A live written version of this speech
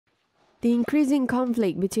The increasing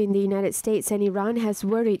conflict between the United States and Iran has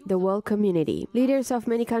worried the world community. Leaders of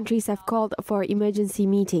many countries have called for emergency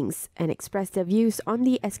meetings and expressed their views on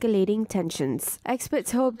the escalating tensions.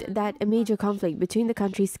 Experts hoped that a major conflict between the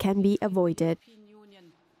countries can be avoided.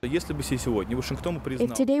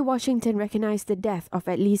 If today Washington recognized the death of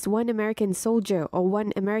at least one American soldier or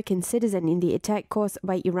one American citizen in the attack caused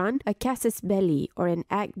by Iran, a casus belli, or an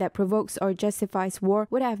act that provokes or justifies war,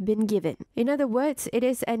 would have been given. In other words, it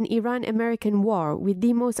is an Iran-American war with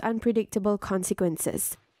the most unpredictable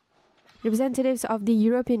consequences. Representatives of the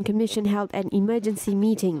European Commission held an emergency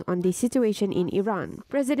meeting on the situation in Iran.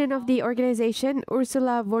 President of the organization,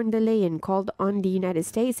 Ursula von der Leyen, called on the United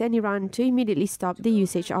States and Iran to immediately stop the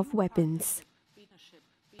usage of weapons.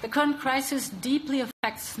 The current crisis deeply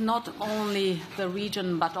affects not only the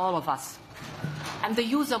region but all of us. And the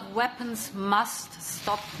use of weapons must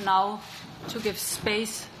stop now to give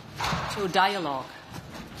space to dialogue.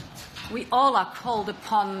 We all are called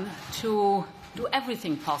upon to do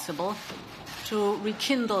everything possible to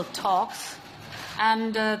rekindle talks,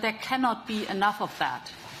 and there cannot be enough of that.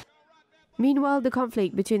 Meanwhile, the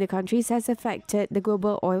conflict between the countries has affected the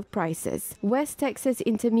global oil prices. West Texas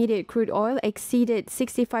Intermediate crude oil exceeded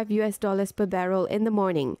 $65 per barrel in the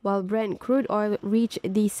morning, while Brent crude oil reached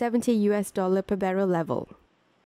the $70 per barrel level.